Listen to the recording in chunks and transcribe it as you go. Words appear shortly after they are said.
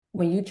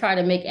when you try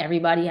to make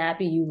everybody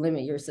happy, you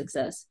limit your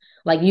success.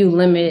 Like you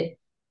limit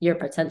your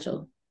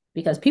potential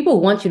because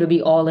people want you to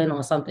be all in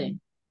on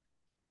something.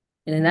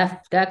 And then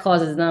that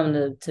causes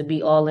them to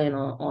be all in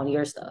on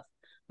your stuff.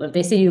 But if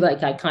they see you like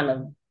kind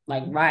of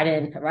like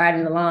riding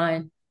the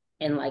line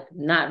and like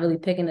not really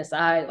picking a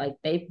side, like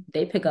they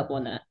pick up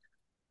on that.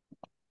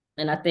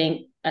 And I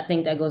think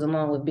that goes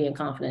along with being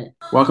confident.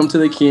 Welcome to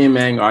the Key and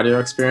Mang audio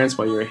experience,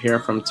 where you'll hear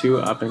from two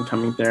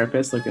up-and-coming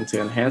therapists looking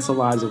to enhance the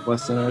lives of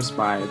listeners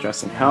by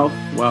addressing health,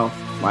 wealth,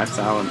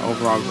 lifestyle, and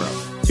overall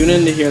growth. Tune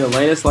in to hear the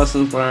latest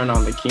lessons learned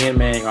on the Key and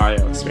Mang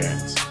audio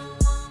experience.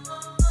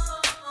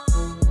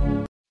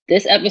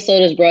 This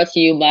episode is brought to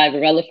you by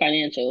Varela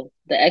Financial,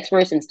 the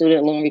experts in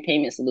student loan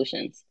repayment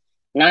solutions.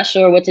 Not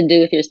sure what to do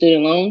with your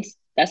student loans?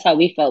 That's how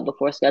we felt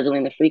before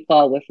scheduling the free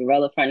call with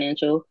Varela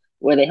Financial,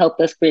 where they helped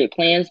us create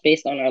plans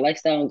based on our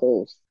lifestyle and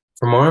goals.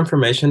 For more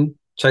information,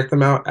 check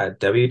them out at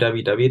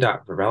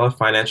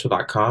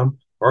www.varelafinancial.com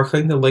or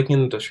click the link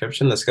in the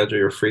description to schedule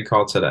your free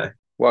call today.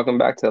 Welcome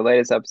back to the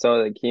latest episode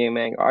of the Key and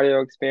Mang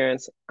audio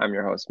experience. I'm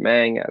your host,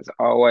 Mang. As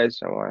always,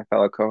 I'm my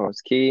fellow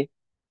co-host, Key.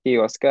 Key,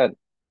 what's good?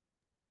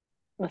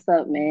 What's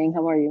up, man?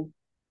 How are you?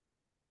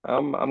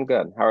 I'm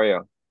good. How are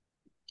you?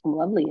 I'm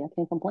lovely. I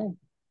can't complain.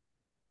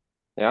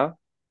 Yeah?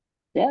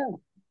 Yeah,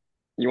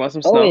 You want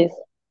some snow? always.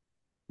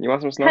 You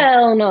want some snow?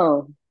 Hell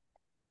no.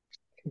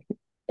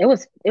 It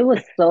was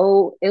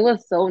so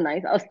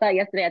nice. Outside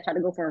yesterday. I tried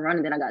to go for a run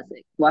and then I got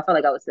sick. Well, I felt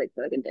like I was sick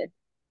for like a day.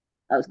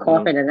 I was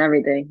coughing and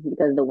everything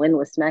because the wind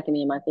was smacking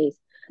me in my face.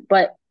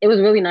 But it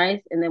was really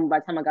nice. And then by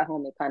the time I got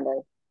home, it kind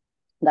of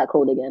got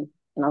cold again.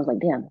 And I was like,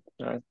 damn,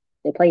 Right.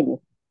 they played me.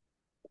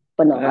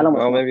 But no, I Yeah, don't want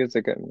well, snow. maybe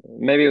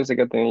it was a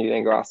good thing you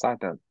didn't go outside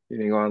then. You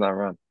didn't go on that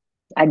run.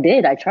 I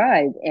did. I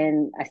tried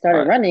and I All started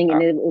right. running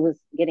and it was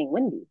getting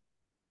windy.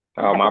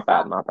 And I Oh, had to my bad,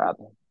 stop. my bad,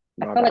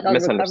 I my felt like bad. I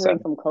was recovering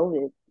Misunderstood. from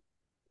COVID.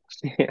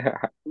 Yeah.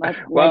 My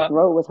Well,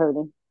 throat was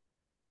hurting.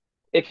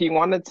 if you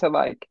wanted to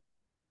like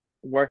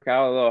work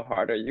out a little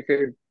harder, you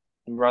could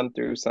run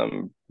through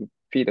some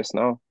feet of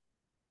snow.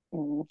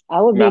 I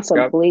would be Mask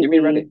up. You be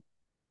ready. completely,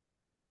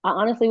 I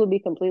honestly would be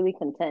completely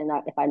content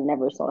if I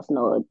never saw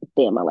snow a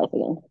day in my life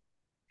again.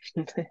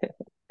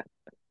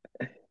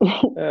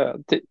 Yeah,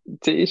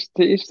 to each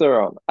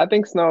their own. I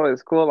think snow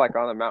is cool, like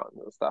on the mountains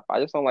and stuff. I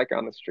just don't like it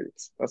on the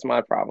streets. That's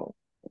my problem.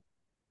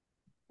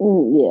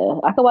 Yeah,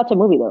 I could watch a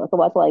movie though. I could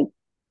watch like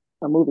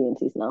a movie and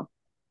see snow.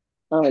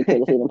 I don't really care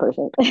to see it in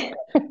person.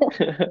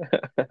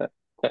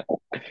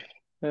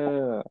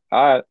 All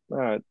right,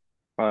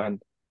 fine.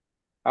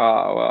 Well,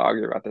 I'll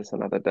argue about this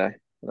another day,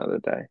 another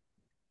day.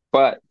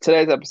 But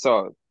today's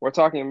episode, we're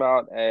talking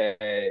about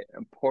a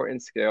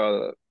important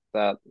skill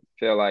that I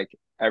feel like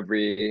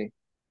every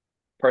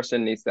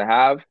person needs to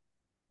have,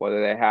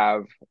 whether they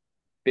have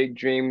big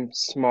dreams,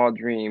 small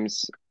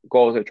dreams,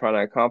 goals they're trying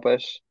to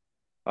accomplish.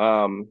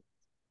 Um,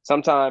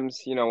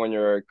 Sometimes, when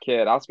you're a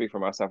kid, I'll speak for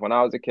myself. When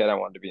I was a kid, I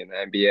wanted to be in the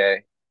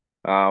NBA.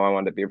 I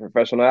wanted to be a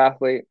professional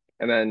athlete.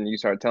 And then you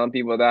start telling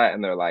people that,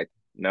 and they're like,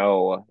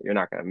 no, you're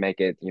not going to make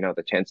it.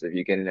 The chances of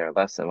you getting there are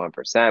less than 1%,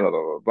 blah, blah,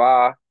 blah,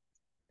 blah.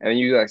 And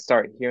you like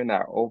start hearing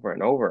that over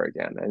and over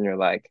again. And you're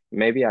like,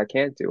 maybe I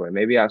can't do it.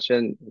 Maybe I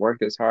shouldn't work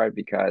this hard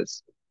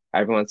because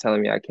everyone's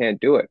telling me I can't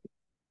do it.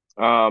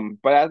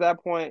 But at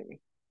that point,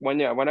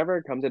 whenever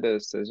it comes to a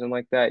decision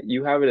like that,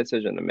 you have a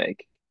decision to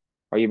make.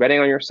 Are you betting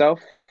on yourself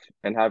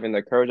and having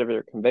the courage of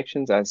your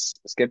convictions, as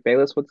Skip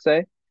Bayless would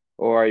say,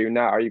 or are you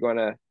not? Are you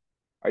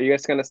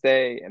just gonna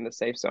stay in the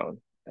safe zone?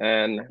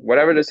 And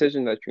whatever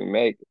decision that you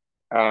make,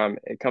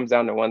 it comes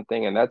down to one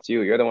thing, and that's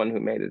you. You're the one who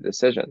made the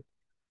decision.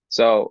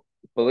 So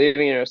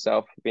believing in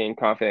yourself, being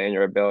confident in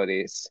your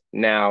abilities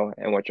now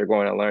and what you're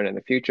going to learn in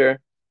the future,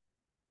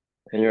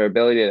 and your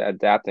ability to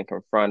adapt and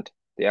confront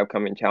the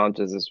upcoming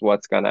challenges is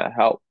what's going to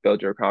help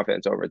build your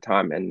confidence over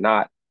time and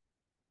not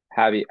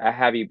have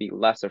you be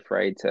less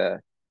afraid to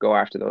go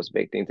after those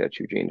big things that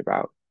you dreamed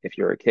about. If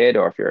you're a kid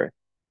or if you're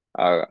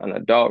an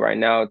adult right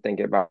now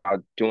thinking about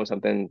doing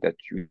something that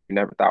you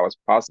never thought was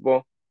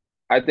possible,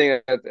 I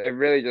think that it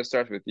really just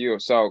starts with you.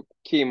 So,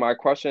 Key, my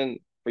question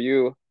for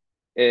you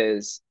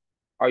is,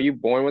 are you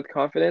born with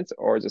confidence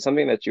or is it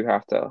something that you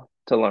have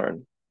to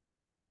learn?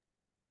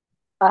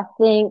 I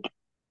think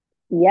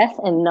yes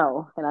and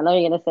no. And I know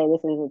you're gonna say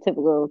this is a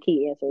typical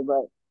key answer,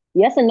 but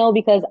yes and no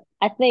because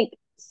I think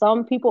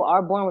some people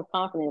are born with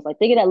confidence. Like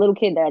think of that little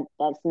kid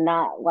that's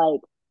not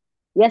like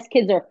yes,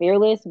 kids are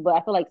fearless, but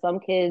I feel like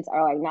some kids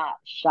are like not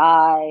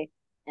shy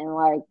and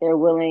like they're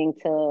willing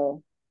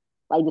to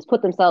like just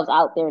put themselves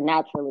out there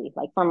naturally,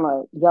 like from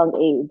a young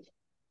age.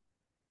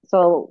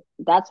 So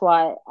that's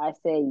why I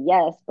say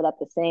yes, but at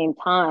the same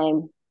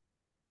time,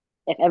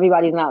 if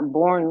everybody's not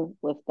born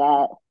with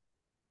that,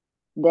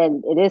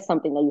 then it is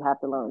something that you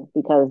have to learn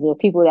because there are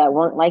people that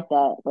weren't like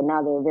that, but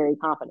now they're very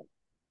confident.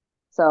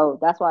 So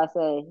that's why I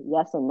say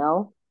yes and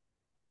no.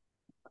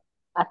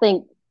 I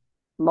think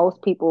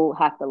most people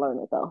have to learn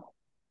it though.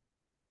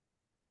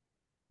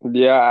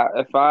 Yeah,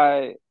 if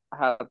I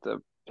had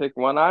to pick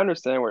one, I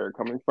understand where you're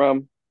coming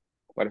from.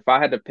 But if I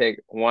had to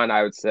pick one,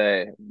 I would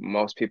say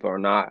most people are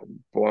not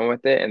born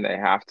with it and they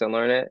have to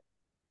learn it.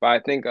 But I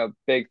think a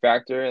big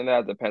factor in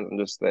that depends on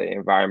just the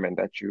environment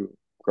that you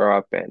grow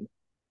up in.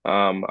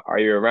 Are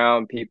you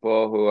around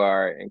people who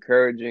are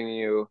encouraging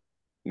you,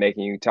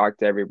 making you talk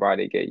to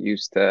everybody, get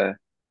used to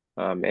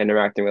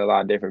interacting with a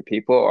lot of different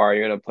people, or are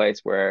you in a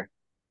place where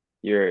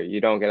you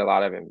don't get a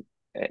lot of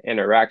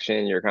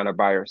interaction, you're kind of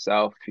by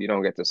yourself, you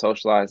don't get to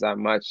socialize that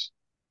much.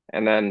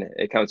 And then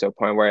it comes to a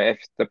point where if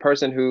the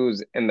person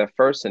who's in the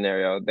first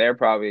scenario, they're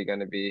probably going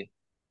to be,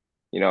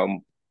 you know,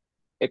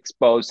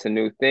 exposed to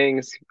new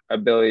things,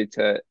 ability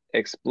to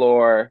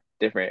explore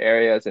different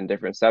areas and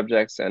different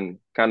subjects and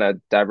kind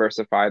of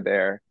diversify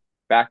their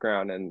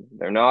background and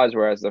their knowledge.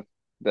 Whereas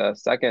the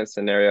second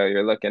scenario,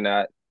 you're looking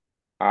at,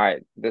 all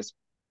right, this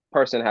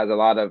person has a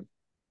lot of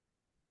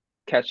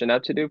catching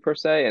up to do per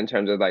se in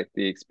terms of like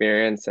the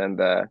experience and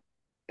the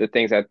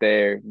things that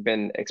they've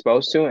been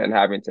exposed to and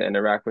having to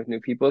interact with new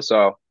people.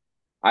 So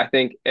I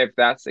think if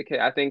that's the case,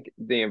 I think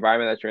the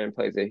environment that you're in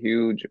plays a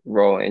huge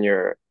role in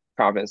your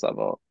confidence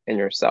level in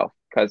yourself.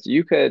 Because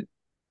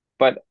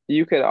but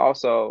you could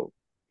also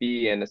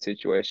be in a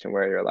situation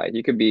where you're like,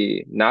 you could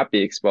be not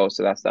be exposed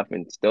to that stuff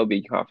and still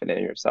be confident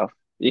in yourself.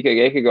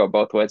 It could go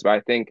both ways, but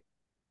I think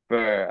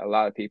for a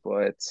lot of people,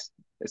 it's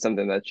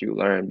something that you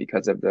learn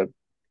because of the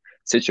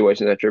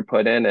situation that you're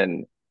put in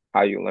and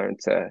how you learn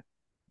to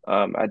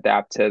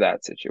adapt to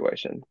that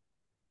situation.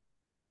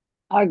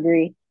 I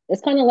agree.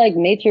 It's kind of like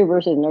nature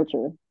versus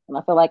nurture. And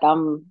I feel like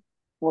I'm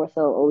more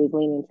so always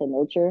leaning to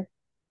nurture.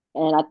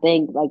 And I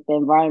think like the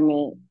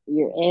environment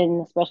you're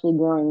in, especially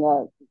growing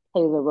up,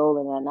 plays a role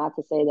in that. Not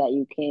to say that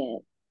you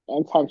can't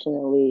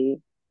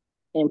intentionally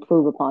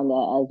improve upon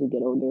that as you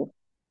get older.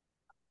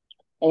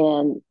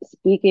 And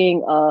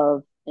speaking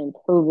of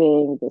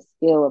improving the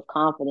skill of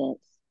confidence,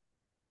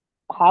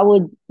 how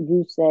would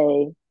you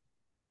say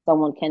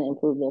someone can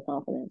improve their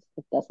confidence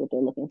if that's what they're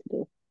looking to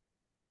do?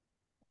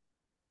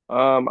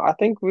 I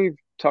think we've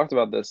talked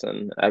about this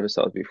in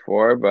episodes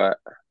before, but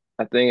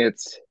I think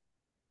it's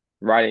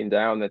writing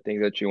down the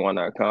things that you want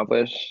to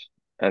accomplish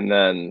and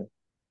then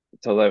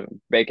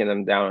breaking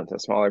them down into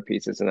smaller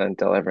pieces and then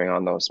delivering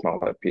on those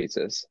smaller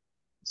pieces.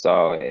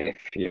 So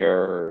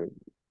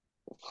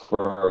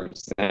for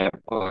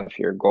example, if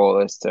your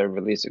goal is to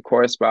release a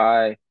course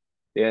by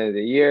the end of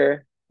the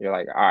year, you're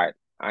like, all right,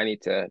 I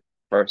need to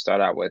first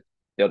start out with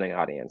building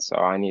audience. So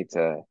I need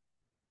to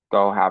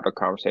go have a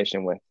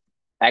conversation with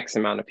X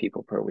amount of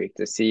people per week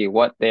to see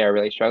what they are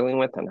really struggling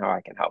with and how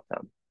I can help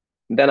them.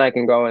 Then I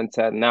can go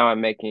into now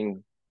I'm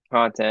making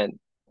content,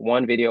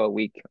 one video a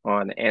week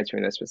on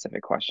answering this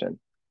specific question.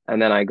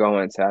 And then I go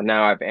into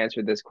now I've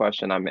answered this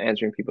question, I'm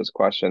answering people's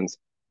questions.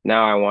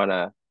 Now I want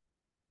to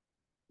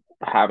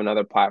have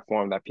another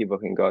platform that people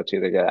can go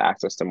to get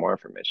access to more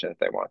information if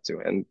they want to.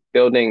 And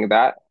building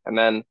that and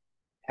then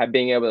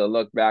being able to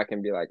look back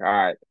and be like, all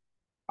right,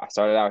 I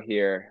started out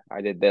here.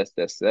 I did this,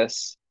 this,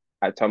 this.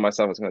 I told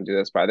myself I was going to do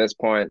this by this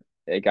point.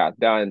 It got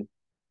done.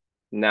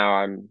 Now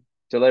I'm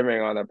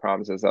delivering on the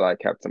promises that I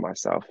kept to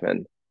myself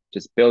and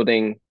just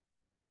building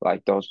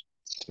like those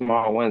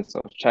small wins,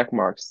 those check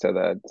marks to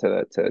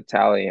the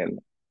tally. And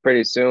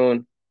pretty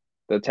soon,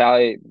 the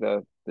tally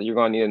the you're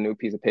going to need a new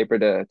piece of paper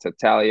to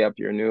tally up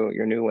your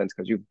new wins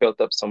because you've built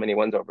up so many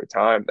wins over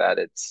time that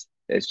it's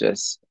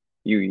just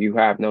you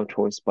have no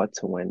choice but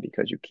to win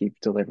because you keep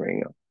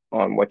delivering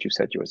on what you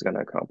said you was going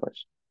to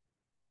accomplish.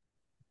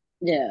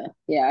 Yeah,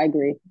 yeah, I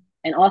agree.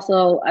 And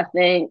also, I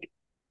think,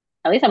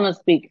 at least I'm gonna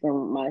speak for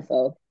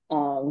myself,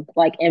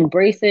 like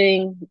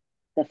embracing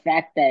the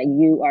fact that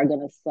you are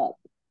gonna suck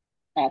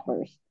at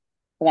first.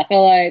 Because I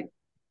feel like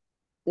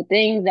the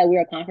things that we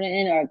are confident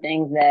in are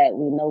things that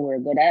we know we're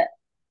good at.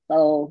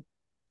 So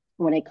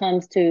when it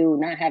comes to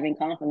not having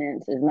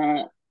confidence, is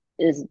not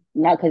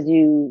because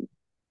you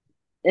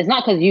it's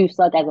not because you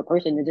suck as a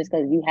person. It's just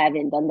because you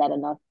haven't done that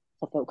enough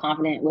to feel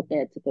confident with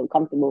it, to feel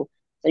comfortable.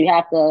 So you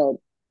have to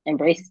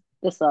embrace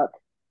the suck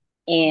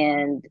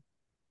and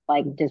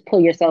like just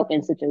put yourself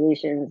in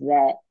situations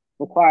that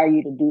require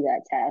you to do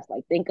that task.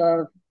 Like think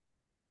of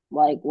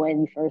like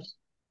when you first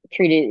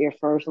treated your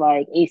first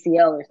like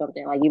ACL or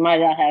something. Like you might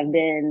not have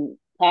been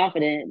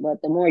confident,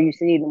 but the more you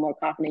see, the more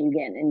confident you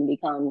get, and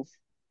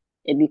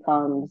it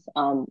becomes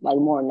like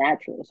more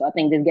natural. So I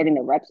think just getting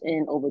the reps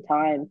in over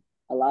time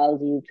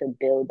allows you to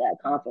build that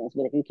confidence.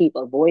 But if you keep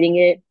avoiding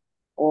it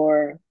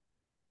or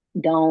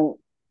don't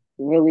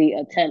really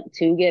attempt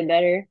to get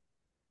better,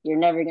 you're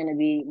never going to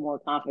be more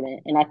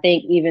confident. And I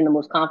think even the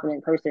most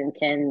confident person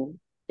can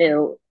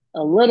feel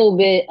a little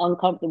bit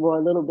uncomfortable, a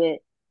little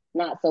bit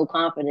not so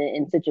confident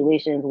in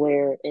situations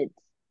where it's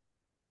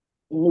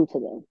new to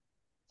them.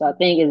 So I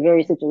think it's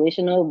very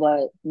situational,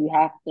 but you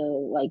have to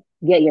like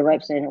get your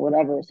reps in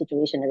whatever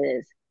situation it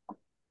is.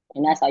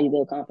 And that's how you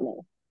build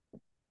confidence.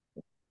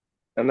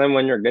 And then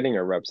when you're getting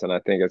your reps in, I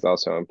think it's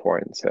also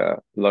important to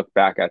look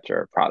back at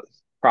your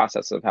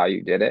process of how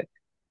you did it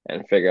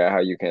and figure out how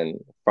you can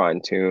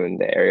fine tune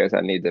the areas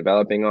that need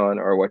developing on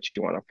or what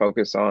you want to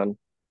focus on.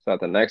 So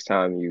that the next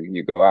time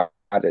you go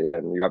at it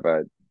and you have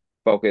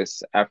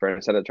focus effort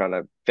instead of trying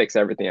to fix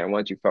everything at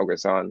once. You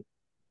focus on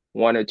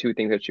one or two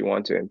things that you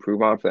want to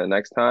improve on for the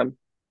next time.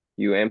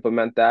 You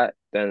implement that,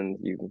 then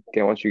you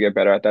get once you get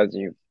better at that,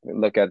 you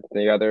look at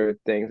the other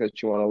things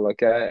that you want to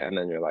look at, and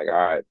then you're like, all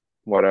right,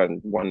 what are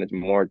one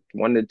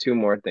to two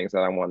more things that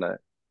I want to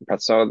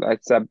impress. So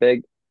that's that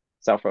big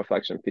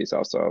self-reflection piece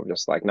also of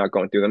just like not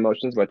going through the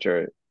motions, but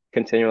you're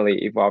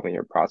continually evolving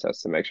your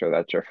process to make sure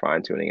that you're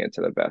fine-tuning it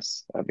to the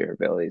best of your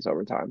abilities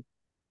over time.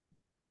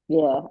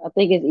 Yeah, I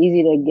think it's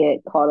easy to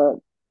get caught up.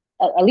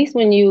 At least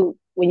when you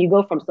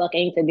go from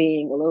sucking to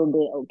being a little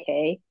bit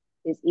okay,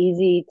 it's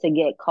easy to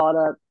get caught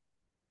up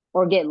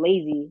or get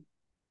lazy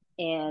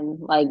and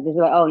like just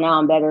be like, oh, now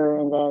I'm better,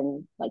 and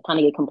then like kind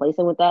of get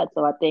complacent with that.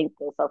 So I think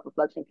the self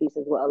reflection piece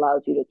is what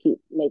allows you to keep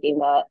making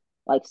that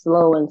like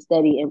slow and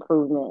steady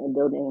improvement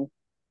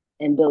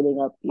and building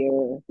up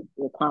your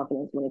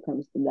confidence when it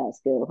comes to that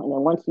skill. And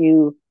then once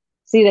you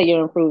see that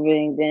you're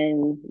improving,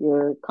 then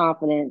your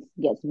confidence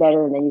gets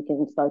better, and then you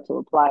can start to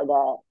apply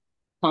that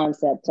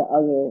concept to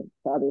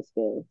other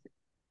skills.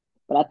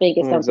 But I think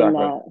it's something Exactly.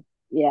 that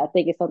yeah, I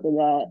think it's something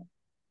that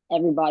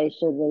everybody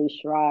should really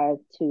strive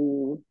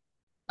to.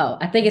 Oh,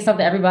 I think it's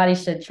something everybody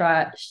should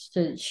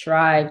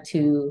strive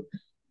to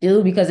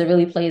do because it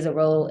really plays a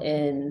role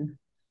in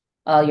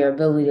your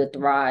ability to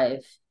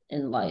thrive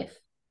in life.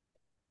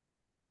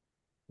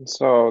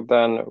 So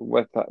then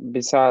with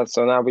besides,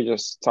 so now we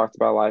just talked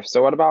about life.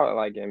 So what about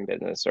like in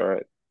business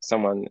or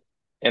someone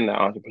in the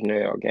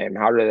entrepreneurial game?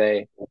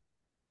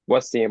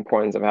 What's the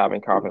importance of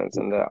having confidence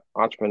in the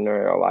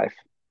entrepreneurial life?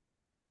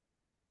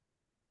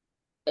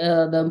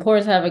 The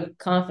importance of having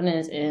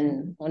confidence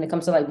in when it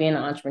comes to like being an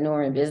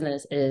entrepreneur in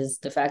business is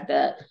the fact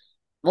that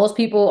most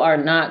people are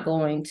not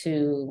going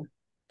to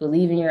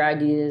believe in your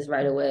ideas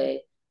right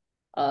away.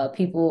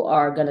 People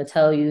are going to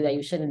tell you that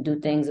you shouldn't do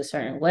things a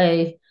certain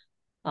way.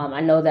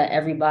 I know that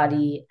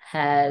everybody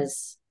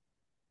wants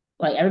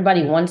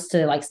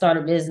to like start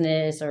a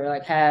business or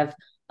like have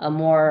a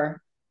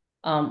more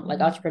like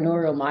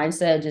entrepreneurial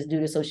mindset just due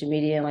to social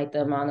media and like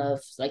the amount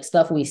of like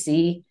stuff we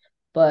see.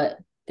 But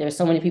there's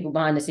so many people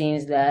behind the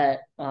scenes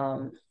that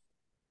are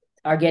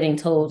getting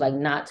told like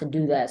not to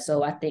do that.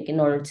 So I think in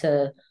order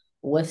to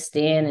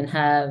withstand and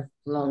have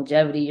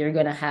longevity, you're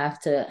gonna have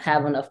to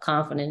have enough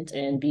confidence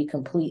and be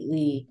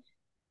completely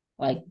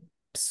like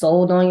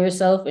sold on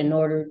yourself in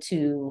order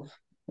to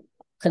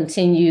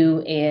continue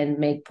and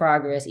make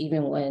progress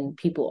even when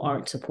people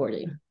aren't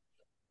supporting.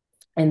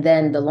 And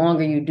then the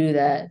longer you do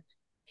that,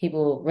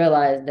 people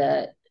realize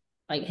that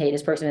like, hey,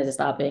 this person isn't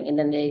stopping, and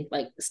then they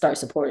like start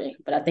supporting.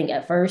 But I think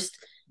at first,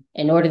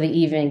 in order to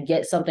even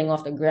get something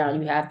off the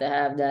ground, you have to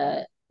have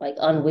that like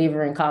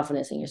unwavering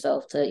confidence in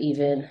yourself to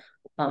even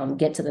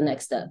get to the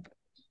next step.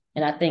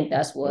 And I think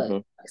that's what Hmm.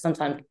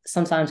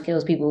 sometimes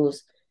kills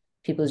people's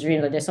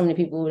dreams. Like there's so many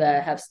people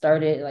that have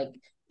started like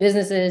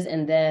businesses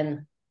and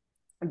then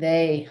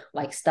they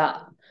like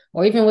stop,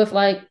 or even with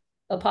like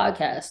a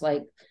podcast,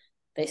 like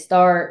they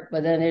start,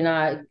 but then they're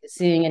not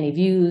seeing any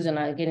views and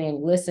not getting any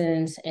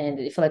listens, and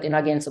they feel like they're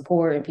not getting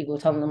support, and people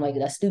telling them like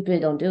that's stupid,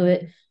 don't do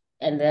it,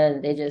 and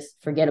then they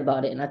just forget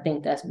about it. And I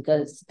think that's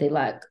because they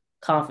lack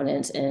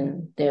confidence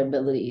in their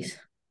abilities.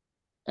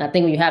 And I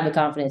think when you have the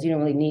confidence, you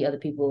don't really need other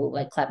people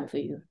like clapping for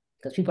you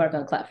because people aren't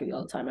going to clap for you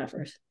all the time at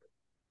first.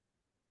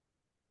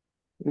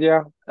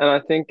 Yeah, and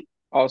I think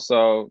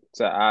also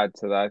to add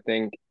to that, I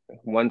think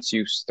once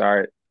you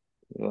start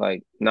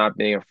like not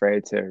being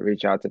afraid to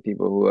reach out to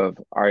people who have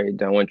already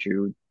done what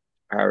you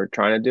are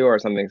trying to do or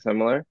something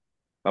similar,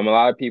 a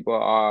lot of people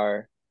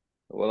are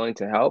willing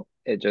to help.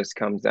 It just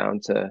comes down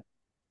to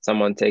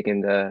someone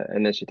taking the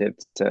initiative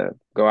to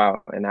go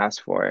out and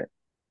ask for it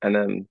and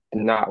then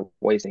not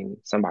wasting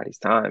somebody's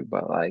time,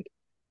 but like,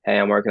 hey,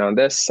 I'm working on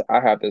this.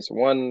 I have this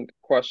one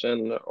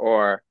question,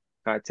 or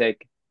can I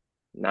take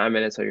 9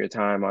 minutes of your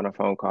time on a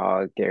phone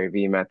call, Gary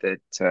V method,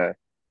 to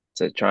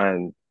try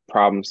and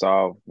problem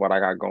solve what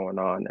I got going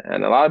on.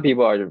 And a lot of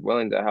people are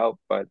willing to help,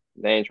 but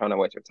they ain't trying to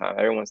waste your time.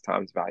 Everyone's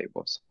time is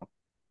valuable.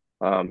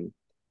 So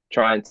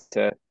trying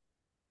to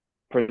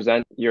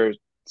present your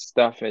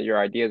stuff and your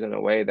ideas in a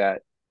way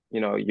that,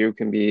 you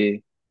can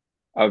be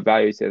of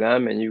value to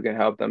them and you can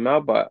help them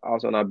out, but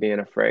also not being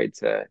afraid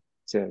to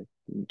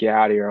get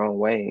out of your own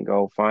way and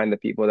go find the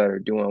people that are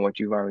doing what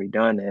you've already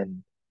done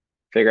and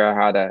figure out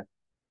how to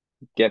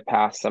get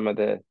past some of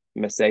the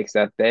mistakes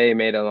that they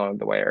made along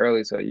the way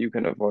early so you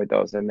can avoid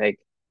those and make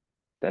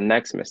the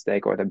next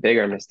mistake or the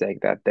bigger mistake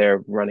that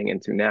they're running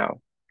into now.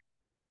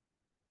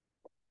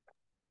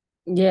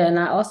 Yeah, and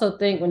I also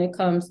think when it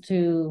comes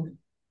to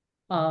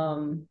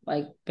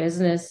like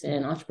business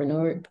and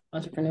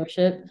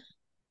entrepreneurship,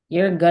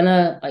 you're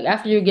gonna like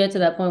after you get to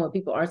that point where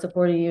people aren't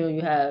supporting you,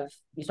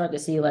 you start to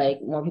see like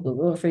more people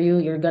rooting for you,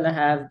 you're gonna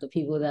have the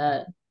people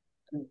that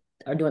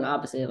are doing the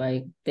opposite.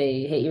 Like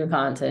they hate your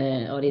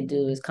content, all they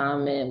do is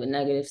comment with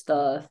negative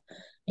stuff.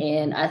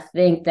 And I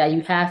think that you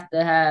have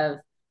to have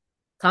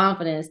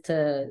confidence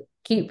to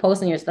keep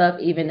posting your stuff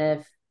even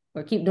if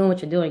or keep doing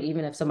what you're doing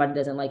even if somebody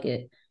doesn't like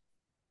it.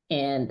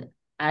 And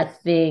I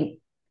think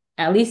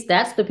at least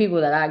that's the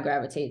people that I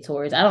gravitate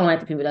towards. I don't like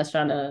the people that's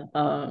trying to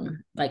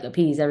like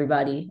appease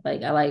everybody.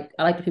 Like I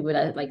like the people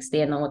that like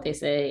stand on what they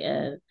say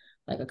and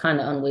like are kind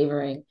of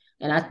unwavering.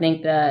 And I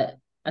think that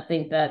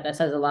that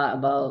says a lot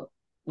about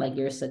like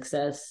your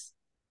success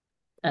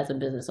as a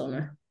business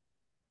owner.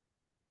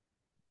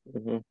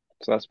 Hmm.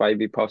 So that's why you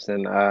be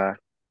posting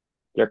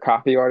your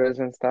coffee orders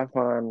and stuff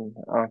on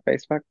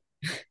Facebook.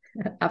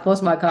 I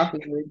post my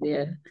coffee with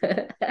there.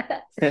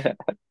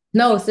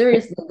 No,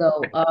 seriously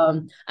though.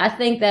 I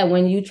think that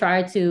when you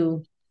try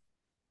to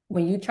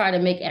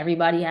make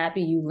everybody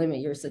happy, you limit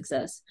your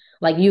success.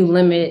 Like you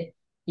limit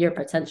your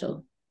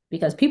potential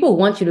because people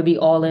want you to be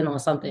all in on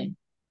something.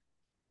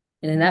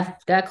 And then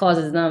that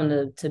causes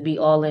them to be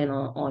all in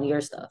on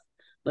your stuff.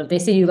 But if they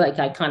see you like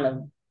kind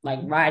of like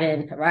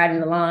riding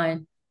the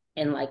line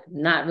and like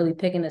not really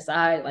picking a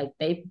side, like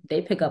they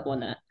pick up on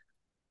that.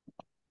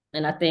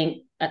 And I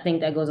think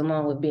that goes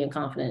along with being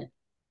confident.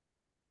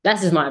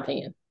 That's just my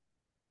opinion.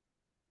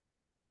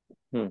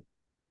 Hmm.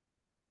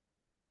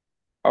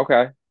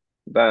 Okay.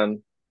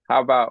 Then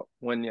how about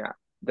when you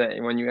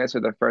answer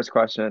the first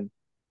question,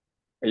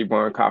 are you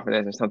born with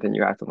confidence or something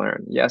you have to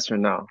learn? Yes or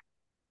no?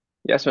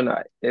 Yes or no?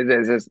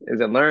 Is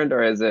it learned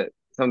or is it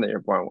something you're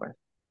born with?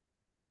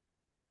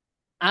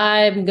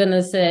 I'm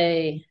gonna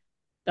say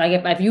like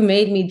if you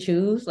made me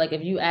choose, like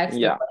if you asked the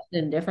Yeah.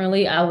 question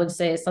differently, I would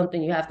say it's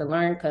something you have to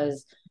learn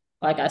because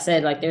like I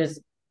said, like there's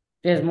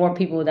more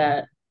people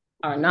that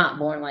are not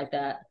born like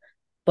that.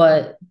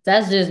 But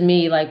that's just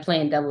me like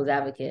playing devil's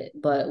advocate.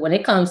 But when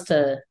it comes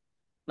to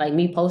like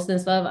me posting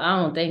stuff, I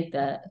don't think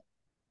that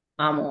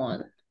I'm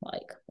on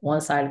like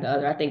one side or the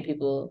other. I think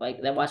people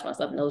like that watch my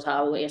stuff knows how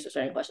I will answer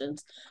certain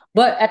questions.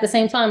 But at the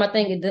same time, I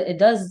think it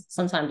does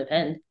sometimes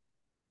depend.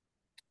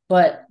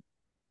 But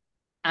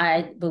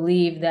I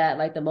believe that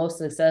like the most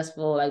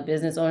successful like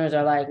business owners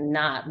are like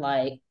not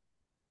like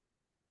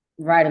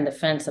riding the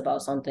fence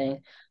about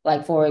something.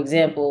 Like for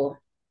example,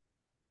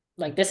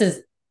 like this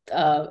is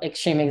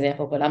extreme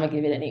example, but I'm gonna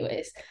give it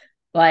anyways.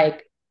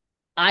 Like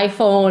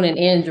iPhone and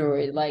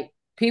Android, like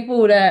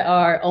people that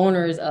are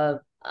owners of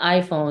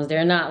iPhones,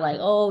 they're not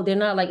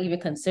like even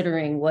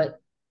considering what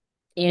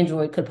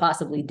Android could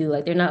possibly do.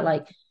 Like they're not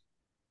like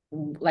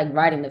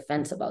riding the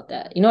fence about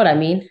that. You know what I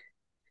mean?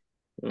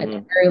 Like they're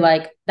Hmm. very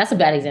like that's a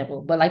bad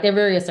example, but like they're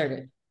very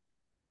assertive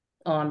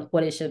on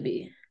what it should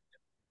be.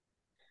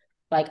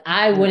 Like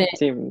I Yeah. wouldn't,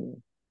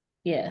 Team.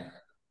 yeah.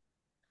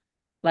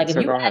 Like if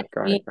So you go ahead. ask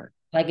Go ahead. me, Go ahead.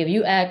 like if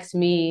you ask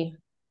me,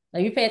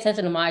 like you pay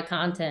attention to my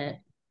content,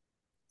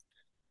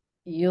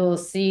 you'll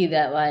see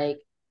that like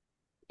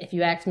if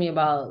you ask me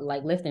about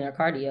like lifting or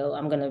cardio,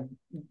 I'm gonna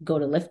go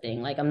to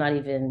lifting. Like I'm not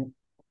even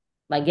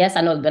like yes,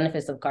 I know the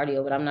benefits of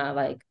cardio, but I'm not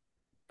like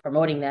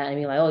promoting that. I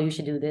mean like, oh, you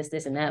should do this,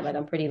 this, and that. Like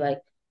I'm pretty like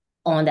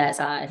on that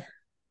side.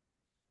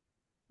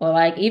 Or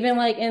like even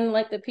like in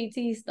like the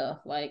PT stuff,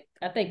 like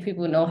I think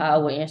people know how I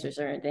would answer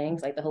certain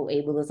things, like the whole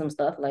ableism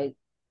stuff. Like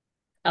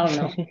I don't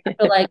know.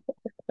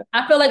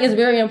 I feel like it's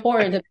very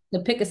important to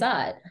pick a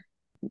side.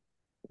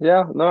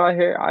 Yeah. No, I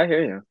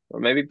hear you. Or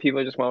maybe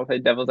people just want to play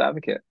devil's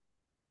advocate.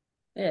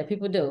 Yeah,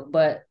 people do,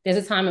 but there's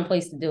a time and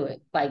place to do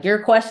it. Like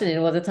your question, it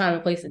was a time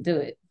and place to do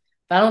it.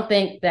 But I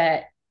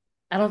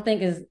don't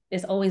think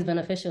it's always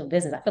beneficial in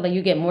business. I feel like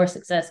you get more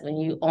success when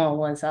you on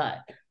one side.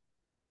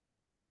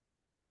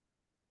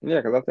 Yeah,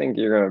 because I think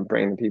you're gonna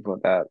bring the people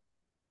that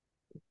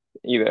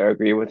either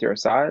agree with your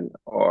side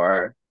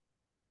or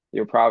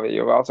you'll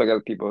also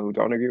get people who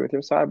don't agree with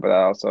your side, but that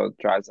also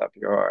drives up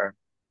your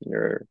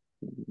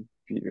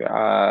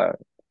uh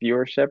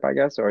viewership, I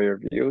guess, or your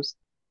views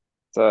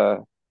to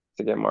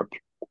to get more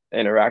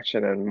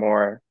interaction and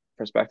more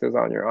perspectives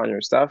on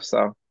your stuff.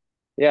 So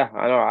yeah,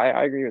 I know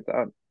I agree with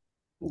that.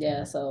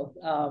 Yeah, so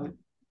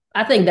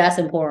I think that's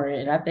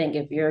important. And I think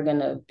if you're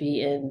gonna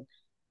be in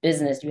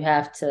business, you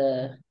have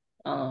to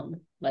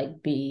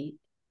like be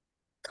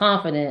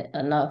confident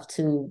enough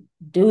to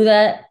do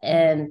that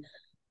and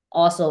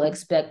also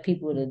expect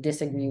people to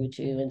disagree with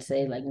you and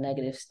say like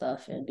negative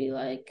stuff and be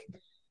like,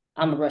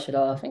 I'm gonna brush it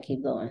off and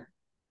keep going.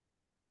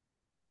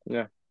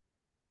 Yeah.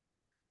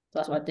 So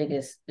that's what I think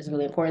is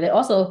really important. And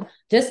also,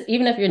 just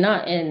even if you're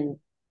not in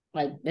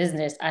like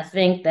business, I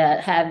think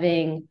that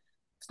having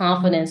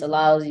confidence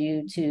allows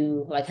you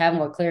to like have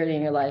more clarity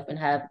in your life and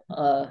have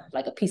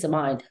like a peace of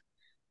mind,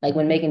 like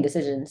when making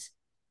decisions.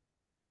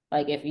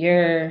 Like if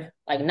you're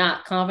like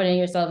not confident in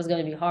yourself, it's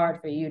going to be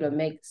hard for you to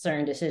make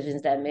certain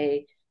decisions that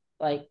may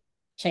like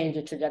change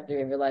the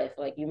trajectory of your life.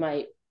 Like you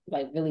might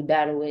like really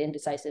battle with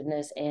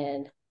indecisiveness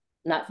and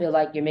not feel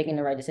like you're making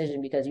the right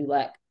decision because you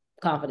lack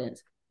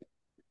confidence.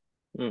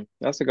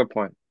 That's a good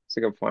point. That's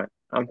a good point.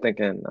 I'm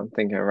thinking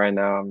right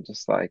now, I'm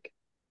just like,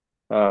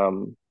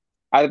 um,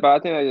 but I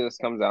think that just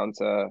comes down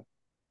to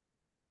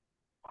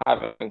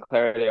having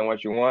clarity on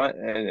what you want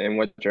and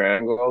what your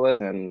end goal is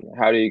and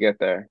how do you get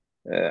there.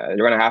 You're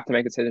gonna have to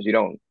make decisions. You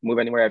don't move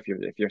anywhere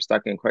if you're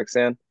stuck in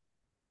quicksand.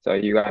 So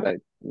you gotta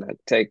like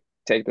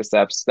take the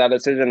steps. That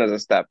decision is a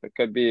step. It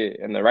could be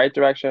in the right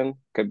direction,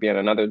 could be in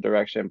another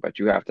direction, but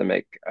you have to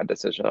make a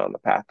decision on the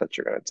path that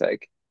you're gonna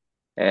take.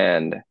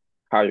 And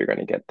how you're going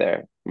to get there.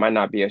 It might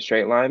not be a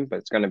straight line, but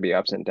it's going to be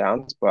ups and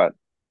downs. But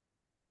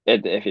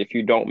if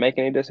you don't make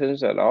any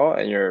decisions at all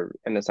and you're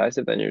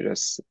indecisive, then you're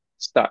just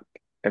stuck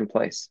in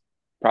place,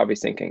 probably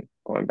sinking,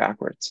 going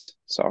backwards.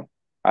 So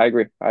I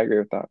agree. I agree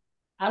with that.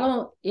 I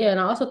don't, yeah, and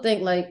I also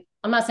think like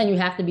I'm not saying you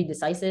have to be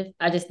decisive.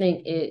 I just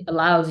think it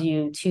allows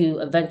you to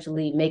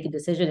eventually make a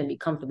decision and be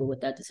comfortable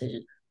with that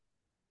decision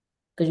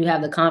because you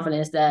have the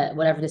confidence that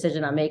whatever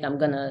decision I make, I'm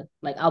gonna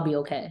like I'll be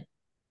okay.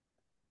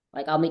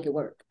 Like I'll make it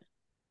work.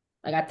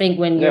 Like I think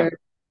when Yeah. you're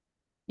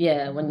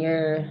yeah, when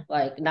you're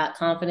like not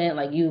confident,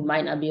 like you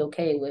might not be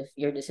okay with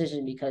your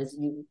decision because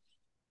you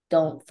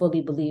don't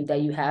fully believe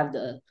that you have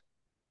the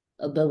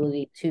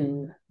ability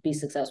to be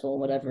successful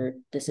in whatever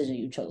decision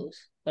you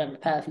chose, whatever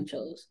path you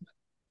chose.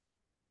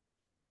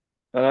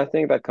 And I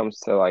think that comes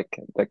to like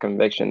the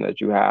conviction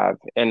that you have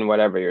in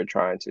whatever you're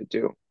trying to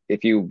do.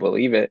 If you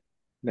believe it,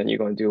 then you're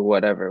going to do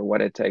what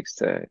it takes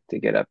to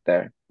get up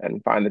there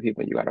and find the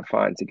people you got to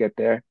find to get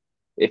there.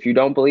 If you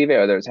don't believe it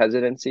or there's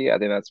hesitancy, I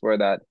think that's where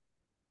that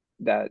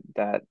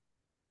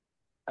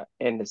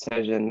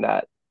indecision,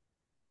 that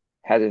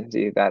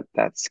hesitancy,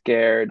 that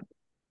scared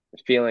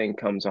feeling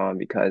comes on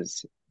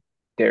because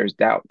there's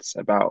doubts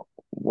about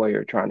where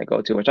you're trying to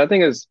go to, which I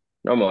think is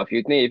normal. If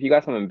you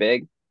got something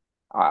big,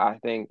 I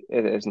think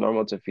it is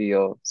normal to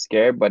feel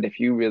scared, but if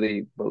you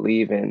really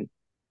believe in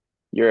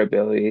your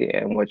ability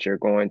and how you're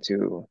going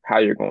to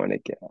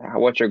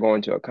what you're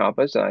going to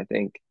accomplish, then I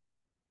think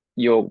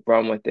you'll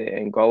run with it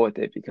and go with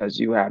it because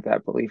you have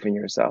that belief in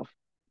yourself.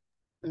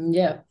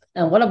 Yeah.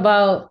 And what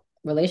about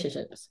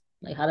relationships?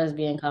 Like, how does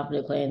being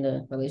confident play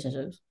into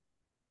relationships?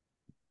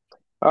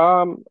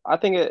 I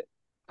think it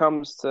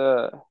comes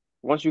to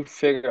once you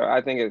figure,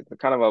 I think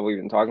it's kind of what we've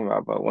been talking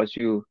about, but once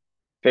you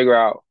figure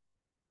out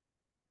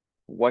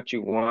what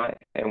you want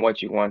and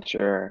what you want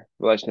your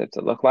relationship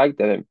to look like,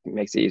 then it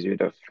makes it easier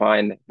to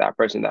find that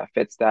person that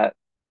fits that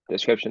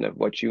description of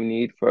what you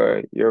need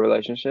for your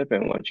relationship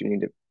and what you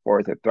need for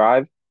it to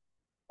thrive.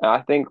 And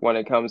I think when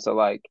it comes to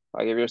like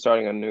if you're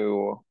starting a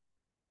new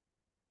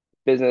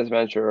business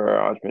venture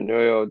or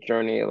entrepreneurial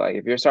journey, like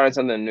if you're starting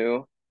something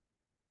new,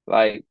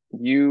 like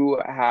you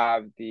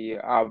have the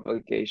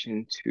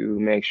obligation to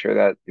make sure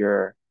that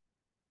your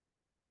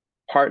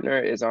partner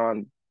is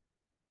on,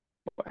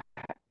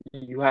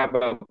 you have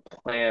a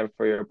plan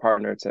for your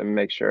partner to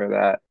make sure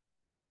that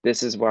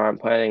this is what I'm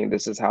planning,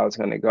 this is how it's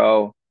going to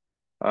go.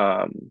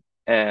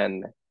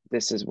 And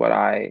this is what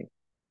I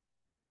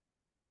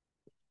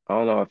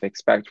don't know if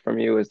expect from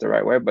you is the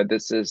right word, but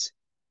this is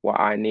what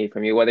I need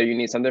from you, whether you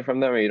need something from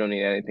them or you don't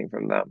need anything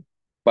from them.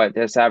 But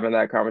just having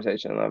that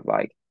conversation of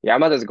like, yeah, I'm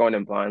not just going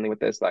in blindly with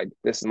this. Like,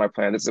 this is my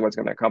plan. This is what's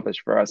going to accomplish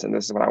for us, and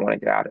this is what I want to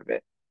get out of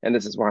it, and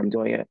this is why I'm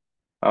doing it.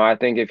 I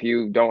think if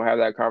you don't have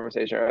that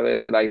conversation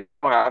early, like, you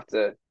don't have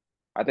to.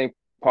 I think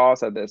Paul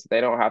said this. They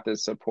don't have to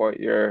support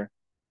your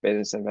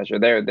business adventure.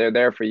 They're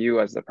there for you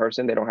as the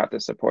person. They don't have to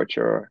support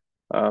your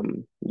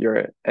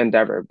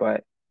endeavor.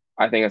 But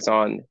I think it's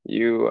on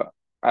you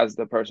as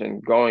the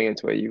person going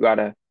into it. You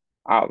gotta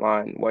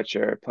outline what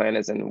your plan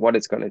is and what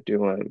it's going to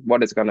do and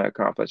what it's going to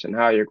accomplish and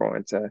how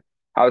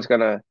it's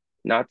going to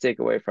not take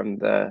away from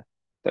the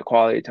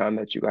quality time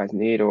that you guys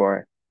need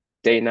or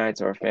date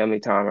nights or family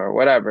time or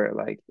whatever.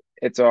 Like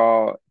it's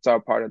all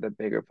part of the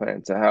bigger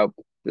plan to help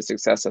the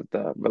success of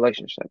the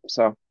relationship.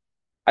 So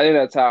I think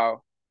that's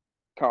how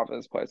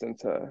confidence plays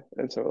into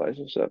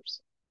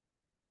relationships.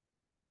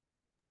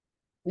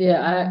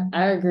 Yeah,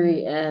 I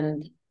agree.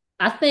 And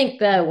I think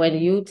that when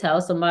you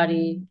tell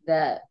somebody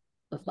that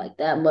with like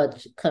that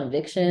much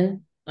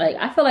conviction, like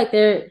I feel like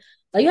they're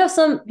like you have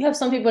some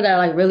people that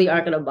like really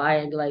aren't gonna buy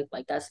it and be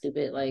like that's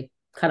stupid, like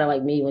kind of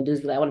like me when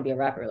dudes be like, I want to be a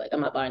rapper, like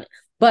I'm not buying it.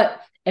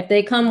 But if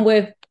they come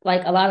with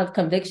like a lot of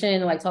conviction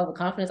and like talk with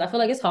confidence, I feel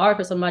like it's hard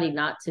for somebody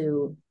not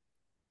to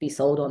be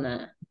sold on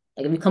that.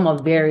 Like if you come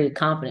off very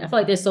confident, I feel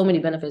like there's so many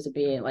benefits of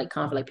being like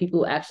confident. Like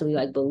people actually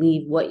like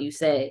believe what you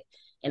say.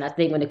 And I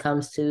think when it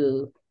comes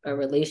to a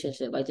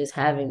relationship, like just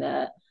having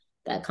that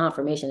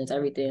confirmation is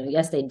everything.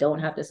 Yes, they don't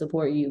have to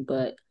support you,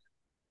 but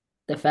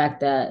the fact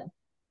that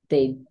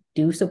they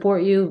do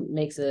support you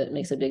makes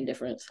a big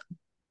difference.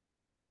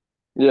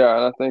 Yeah,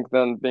 and I think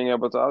then being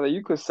able to,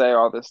 you could say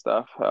all this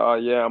stuff.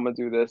 Yeah, I'm gonna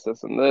do this,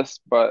 this, and this,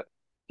 but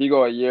if you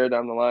go a year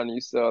down the line and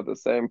you still at the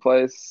same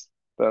place,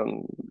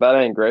 then that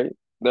ain't great.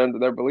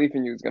 Their belief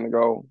in you is gonna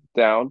go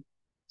down.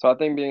 So I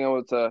think being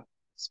able to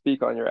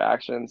speak on your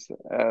actions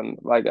and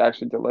like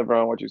actually deliver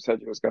on what you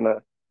said you was gonna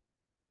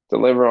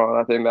deliver on,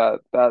 I think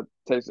that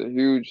takes a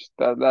huge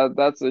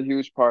that's a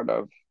huge part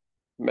of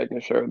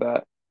making sure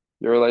that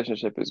your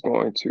relationship is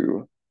going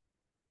to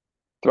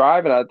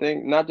thrive. And I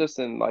think not just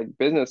in like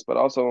business, but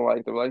also in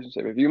like the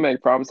relationship. If you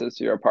make promises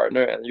to your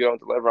partner and you don't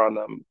deliver on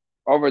them,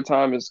 over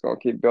time it's gonna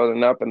keep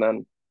building up, and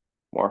then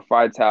more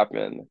fights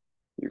happen.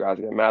 You guys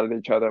get mad at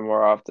each other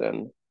more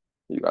often.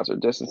 You guys are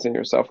distancing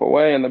yourself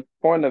away, and the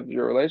point of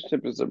your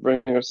relationship is to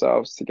bring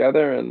yourselves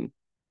together and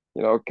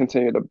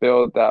continue to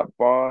build that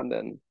bond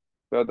and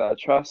build that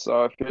trust.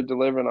 So if you're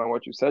delivering on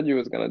what you said you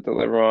was going to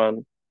deliver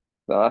on,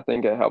 then I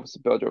think it helps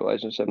build your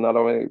relationship not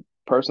only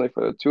personally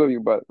for the two of you,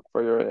 but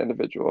for your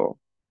individual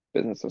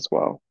business as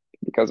well,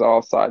 because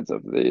all sides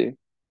of the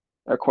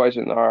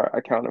equation are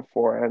accounted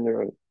for, and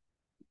you're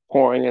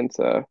pouring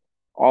into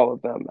all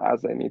of them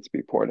as they need to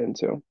be poured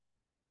into.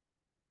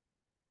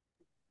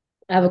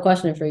 I have a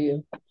question for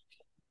you.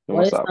 And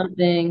what's up?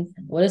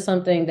 What is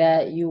something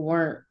that you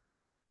weren't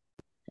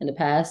in the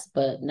past,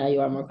 but now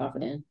you are more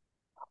confident?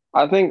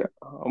 I think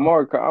I'm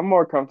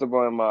more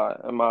comfortable in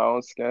my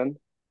own skin.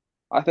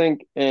 I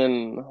think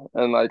in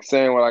like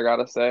saying what I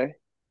gotta say.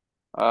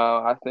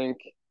 I think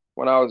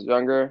when I was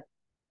younger,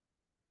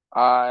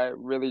 I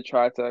really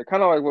tried to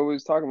kind of like what we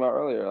was talking about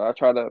earlier. I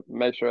tried to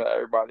make sure that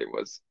everybody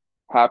was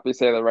happy,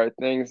 say the right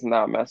things,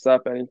 not mess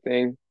up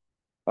anything.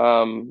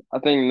 I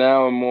think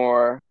now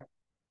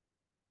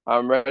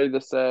I'm ready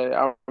to say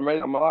I'm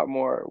a lot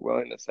more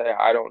willing to say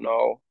I don't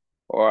know,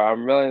 or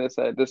I'm willing to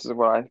say this is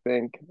what I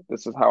think,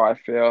 this is how I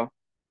feel,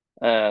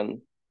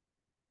 and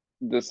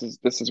this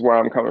is where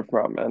I'm coming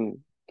from, and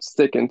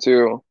sticking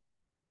to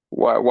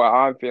what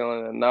I'm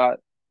feeling and not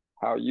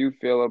how you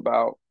feel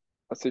about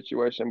a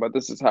situation, but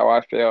this is how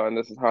I feel and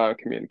this is how I'm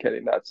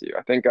communicating that to you.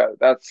 I think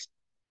that's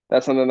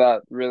something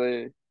that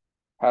really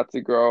had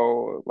to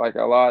grow like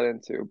a lot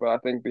into. But I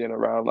think being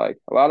around like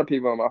a lot of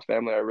people in my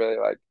family are really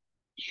like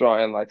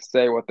strong and like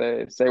say what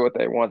they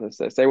want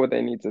to say what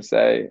they need to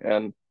say,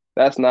 and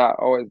that's not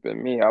always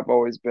been me. I've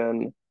always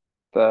been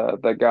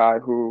the guy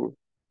who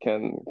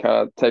can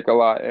kind of take a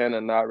lot in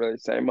and not really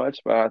say much.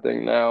 But I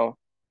think now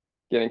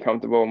getting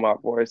comfortable with my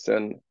voice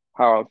and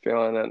how I'm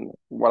feeling and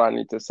what I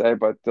need to say,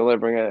 but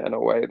delivering it in a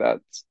way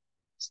that's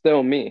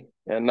still me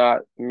and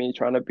not me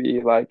trying to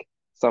be like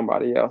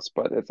somebody else,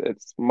 but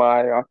it's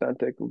my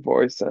authentic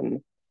voice,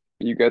 and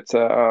you get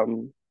to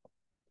um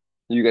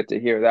you get to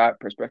hear that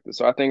perspective.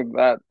 So I think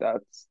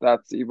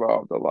that's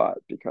evolved a lot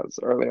because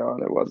early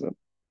on it wasn't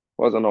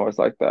always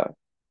like that.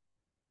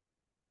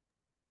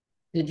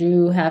 Did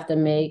you have to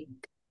make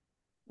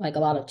like a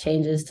lot of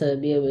changes to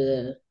be able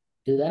to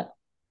do that?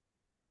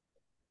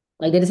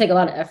 Like, did it take a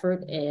lot of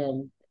effort?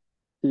 And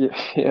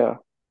Yeah, yeah.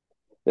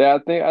 Yeah, I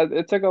think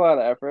it took a lot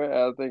of effort. And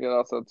I think it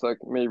also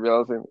took me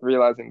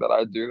realizing that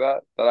I do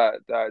that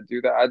I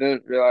do that. I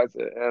didn't realize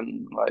it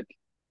in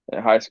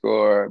high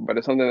school, but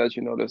it's something that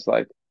you notice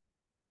like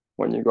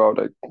when you go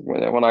to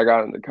when I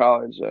got into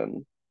college,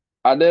 and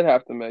I did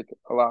have to make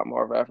a lot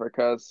more of effort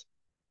because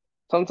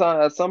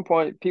sometimes at some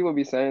point people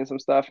be saying some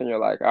stuff and you're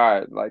like, all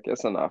right, like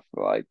it's enough.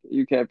 Like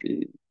you can't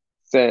be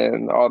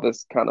saying all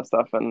this kind of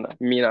stuff and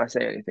me not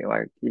say anything.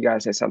 Like you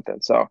gotta say something.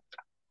 So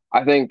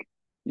I think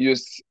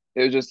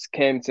it just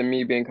came to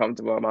me being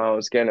comfortable in my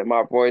own skin and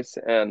my voice,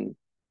 and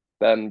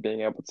then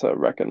being able to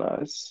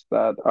recognize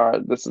that, all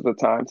right, this is the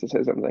time to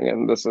say something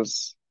and this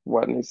is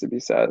what needs to be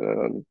said,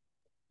 and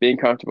being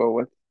comfortable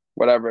with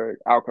whatever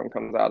outcome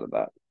comes out of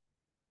that.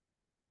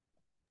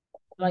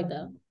 I like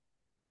that.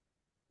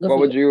 Good What for you.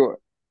 would you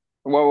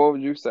what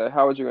would you say?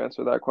 How would you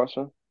answer that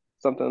question?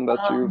 Something that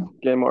you've Um,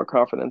 gained more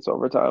confidence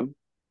over time.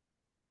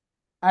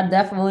 I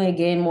definitely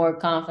gained more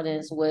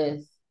confidence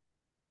with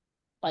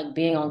like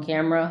being on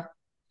camera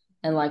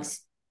and like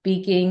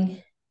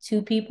speaking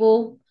to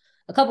people.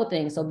 A couple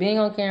things. So being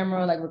on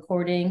camera, like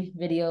recording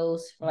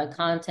videos for like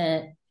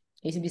content.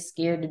 I used to be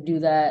scared to do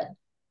that.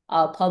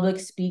 Public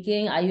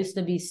speaking. I used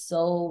to be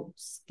so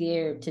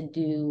scared to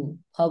do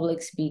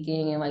public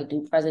speaking and like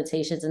do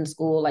presentations in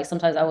school. Like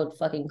sometimes I would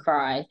fucking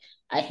cry.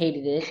 I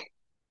hated it.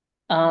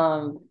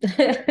 Um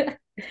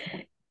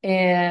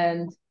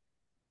and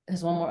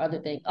there's one more other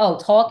thing. Oh,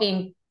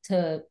 talking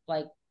to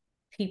like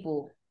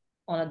people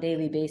on a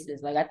daily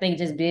basis. Like I think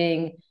just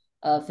being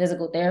a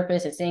physical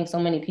therapist and seeing so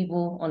many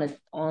people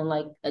on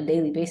like a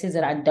daily basis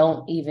that I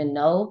don't even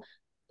know.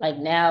 Like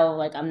now,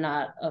 like I'm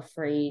not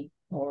afraid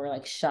or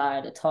like shy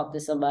to talk to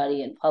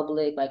somebody in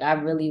public. Like I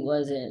really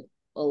wasn't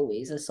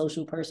always a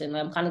social person.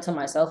 Like, I'm kind of to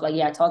myself. Like,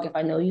 yeah, I talk if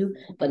I know you,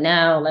 but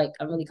now like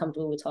I'm really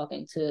comfortable with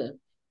talking to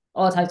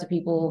all types of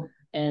people,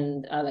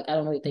 and I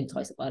don't really think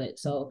twice about it.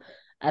 So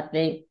I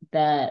think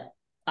that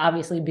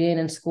obviously being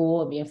in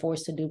school and being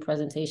forced to do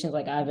presentations,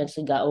 like I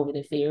eventually got over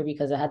the fear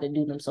because I had to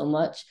do them so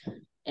much.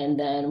 And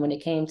then when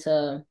it came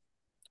to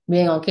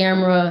being on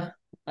camera,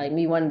 like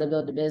me wanting to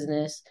build the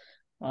business,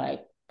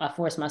 like I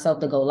forced myself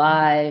to go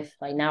live.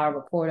 Like now I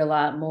record a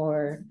lot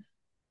more.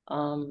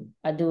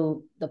 I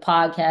do the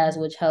podcast,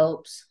 which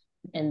helps.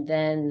 And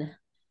then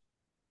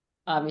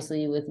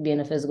obviously with being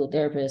a physical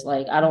therapist,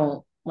 like I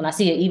don't when I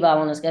see an eval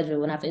on the schedule,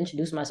 when I have to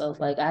introduce myself,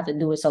 like I have to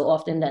do it so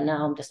often that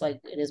now I'm just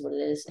like, it is what it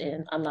is,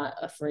 and I'm not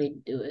afraid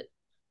to do it.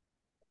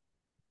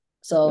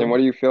 And what So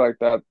do you feel like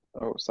that?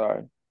 Oh,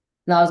 sorry.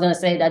 now I was gonna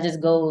say that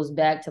just goes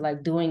back to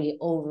like doing it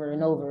over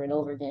and over and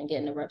over again,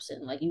 getting the reps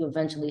in. Like you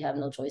eventually have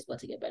no choice but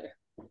to get better.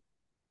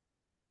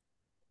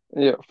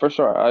 Yeah, for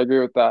sure. I agree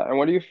with that. And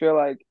what do you feel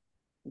like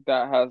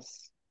that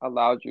has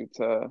allowed you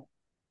to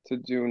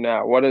do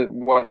now? What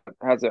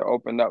has it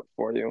opened up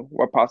for you?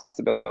 What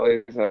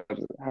possibilities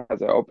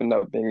has it opened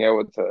up being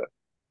able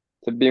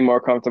to be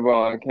more comfortable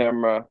on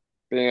camera,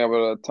 being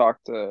able to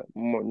talk to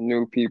more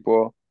new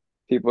people,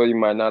 people you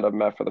might not have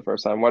met for the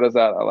first time? What has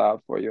that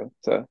allowed for you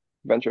to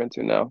venture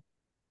into now?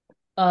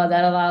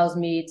 That allows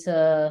me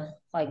to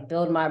like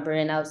build my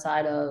brand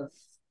outside of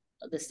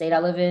the state I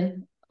live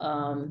in.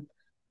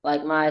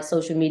 Like my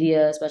social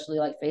media, especially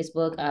like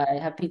Facebook, I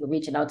have people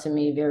reaching out to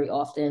me very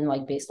often,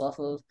 like based off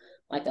of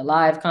like the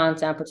live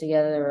content I put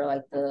together or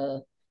like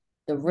the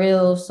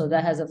reels. So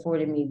that has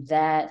afforded me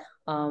that,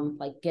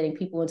 like getting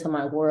people into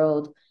my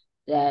world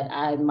that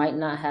I might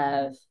not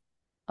have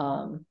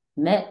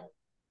met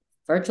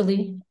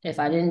virtually if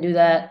I didn't do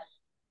that.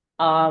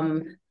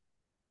 Um,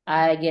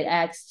 I get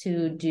asked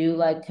to do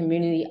like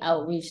community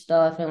outreach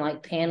stuff and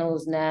like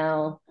panels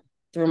now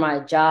through my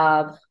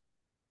job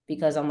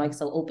because I'm like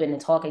so open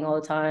and talking all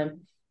the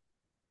time.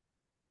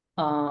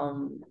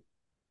 Um,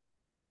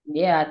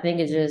 yeah, I think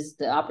it's just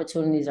the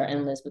opportunities are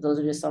endless, but those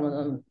are just some of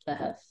them that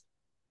have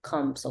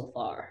come so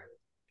far.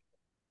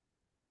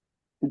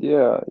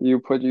 Yeah, you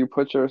put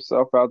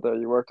yourself out there.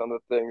 You worked on the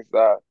things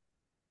that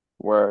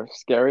were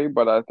scary,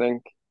 but I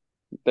think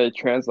they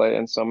translate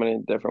in so many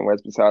different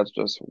ways besides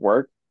just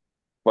work,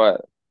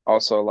 but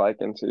also like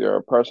into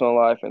your personal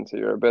life, into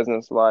your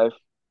business life.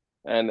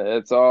 And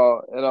it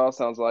all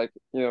sounds like,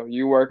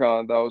 you work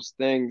on those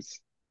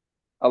things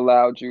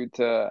allowed you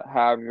to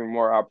have even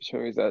more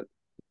opportunities that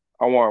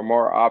I want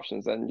more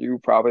options than you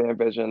probably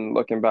envisioned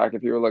looking back.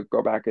 If you were like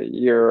go back a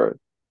year or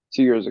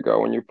 2 years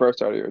ago when you first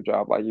started your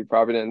job, like you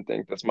probably didn't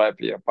think this might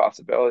be a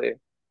possibility.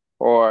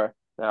 Or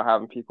now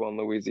having people in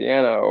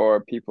Louisiana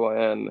or people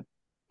in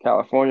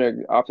California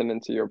opting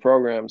into your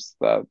programs,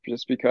 that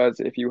just because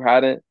if you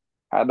hadn't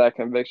had that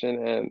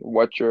conviction in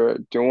what you're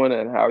doing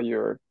and how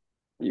you're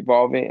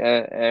evolving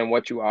and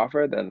what you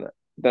offer,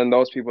 then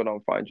those people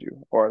don't find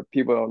you or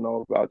people don't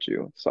know about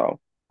you. So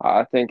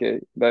I think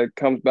that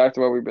comes back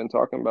to what we've been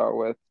talking about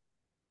with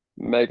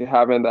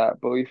having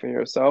that belief in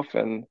yourself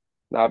and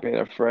not being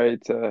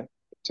afraid to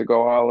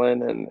go all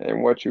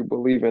in what you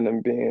believe in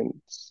and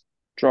being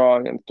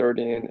strong and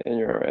sturdy in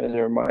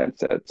your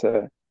mindset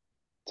to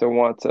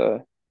want to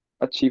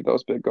achieve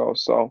those big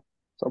goals. So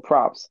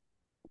props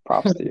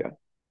to you.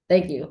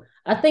 Thank you.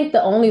 I think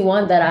the only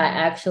one that I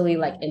actually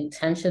like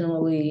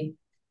intentionally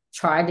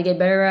tried to get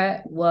better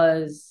at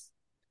was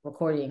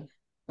recording,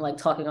 like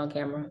talking on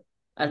camera.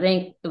 I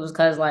think it was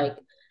because like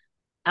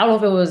I don't know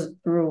if it was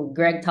through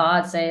Greg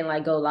Todd saying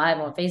like go live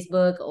on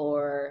Facebook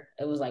or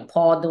it was like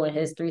Paul doing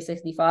his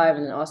 365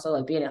 and then also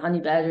like being at Honey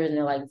Badgers and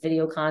they're like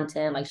video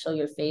content, like show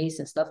your face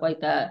and stuff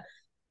like that.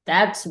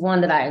 That's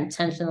one that I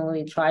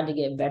intentionally tried to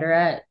get better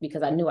at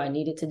because I knew I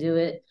needed to do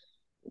it.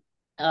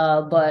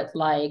 But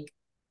like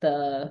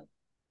the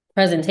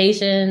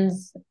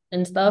presentations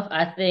and stuff,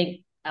 I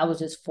think I was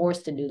just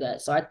forced to do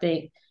that. So I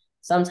think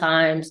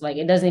sometimes like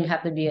it doesn't even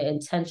have to be an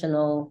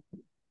intentional.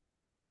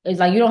 It's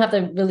like you don't have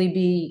to really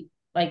be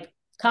like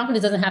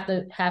confidence doesn't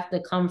have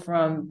to come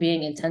from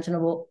being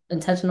intentional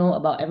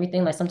about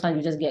everything. Like sometimes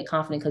you just get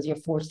confident because you're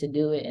forced to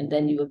do it, and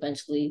then you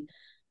eventually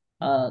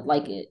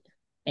like it.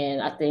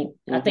 And I think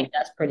Hmm.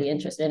 that's pretty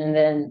interesting. And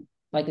then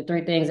like the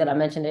three things that I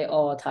mentioned, they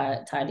all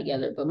tie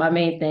together. But my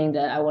main thing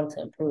that I wanted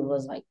to improve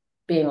was like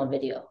being on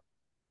video,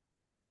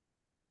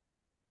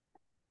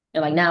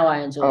 and like now I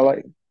I enjoy it.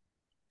 like.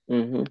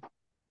 Hmm.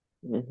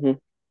 Hmm.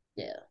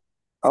 Yeah.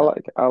 I So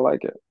like it. I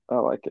like it. I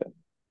like it.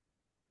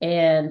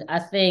 and I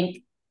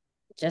think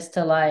just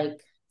to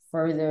like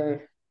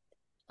further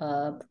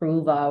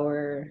prove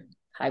our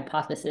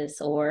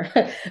hypothesis or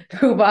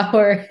prove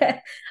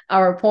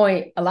our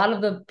point. A lot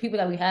of the people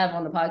that we have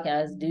on the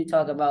podcast do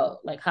talk about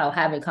like how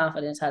having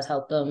confidence has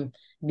helped them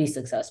be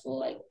successful.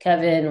 Like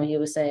Kevin, when he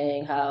was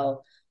saying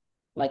how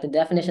like the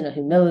definition of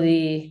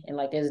humility and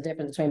like there's a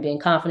difference between being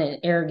confident and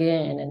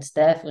arrogant. And then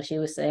Steph, when she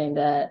was saying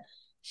that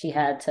she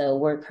had to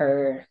work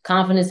her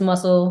confidence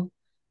muscle,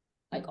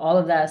 like all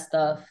of that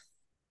stuff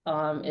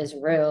is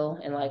real.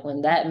 And like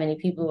when that many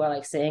people are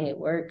like saying it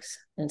works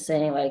and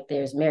saying like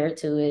there's merit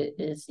to it,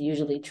 it's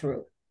usually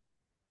true.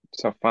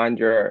 So find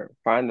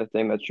the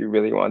thing that you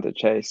really want to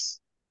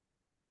chase.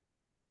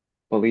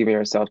 Believe in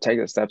yourself. Take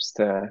the steps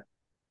to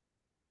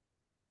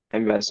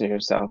invest in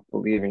yourself,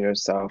 believe in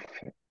yourself,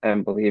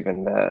 and believe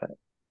in the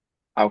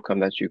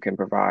outcome that you can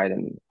provide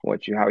and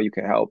how you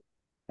can help.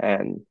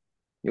 And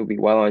you'll be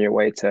well on your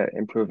way to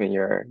improving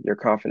your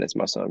confidence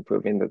muscle,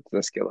 improving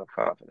the skill of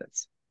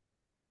confidence.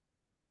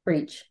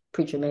 Preach,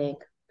 preacher man.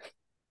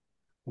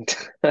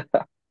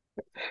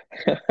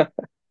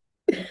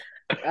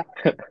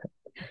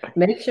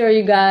 Make sure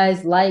you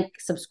guys like,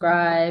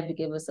 subscribe,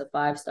 give us a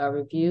 5-star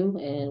review,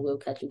 and we'll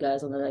catch you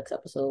guys on the next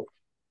episode.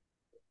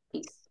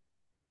 Peace.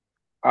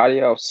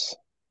 Adios.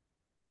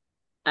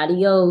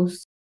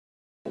 Adios.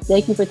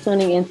 Thank you for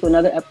tuning in to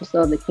another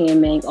episode of the Key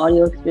and Mang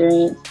audio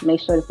experience.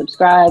 Make sure to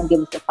subscribe, give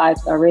us a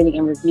 5-star rating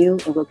and review,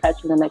 and we'll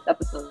catch you in the next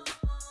episode.